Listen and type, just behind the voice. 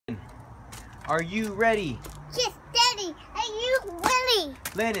Are you ready? Yes, Daddy. Are you ready?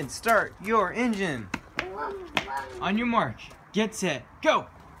 Landon, start your engine. On your mark, get set, go.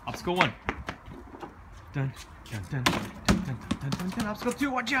 Obstacle 1. Dun, dun, dun, dun, dun, dun, dun, dun, dun. Obstacle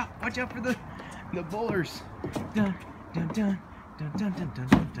 2, watch out for the bowlers. Dun, dun, dun, dun, dun, dun, dun,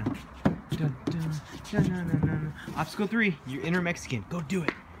 dun, dun. Dun, dun, dun, dun, dun, dun. Obstacle 3, you're inner Mexican. Go do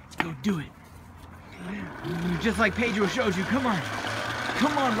it. Go do it. Just like Pedro showed you. Come on.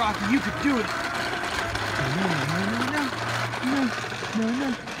 Come on, Rocky. You could do it.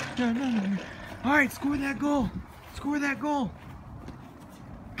 No. All right, score that goal. Score that goal.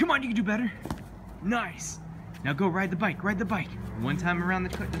 Come on, you can do better. Nice. Now go ride the bike. Ride the bike. One time around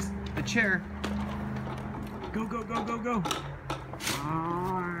the chair. Go. Go around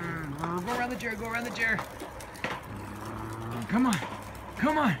the chair. Go around the chair. Come on.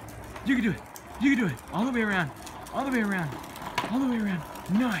 Come on. You can do it. You can do it. All the way around. All the way around. All the way around.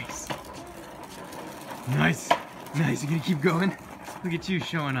 Nice. Nice. Nice. You're gonna keep going? Look at you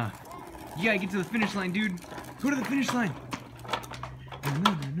showing off. You gotta get to the finish line, dude. Go to the finish line.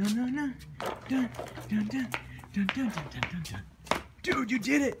 No. Dun. Dude, you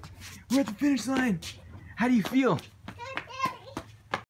did it. We're at the finish line. How do you feel?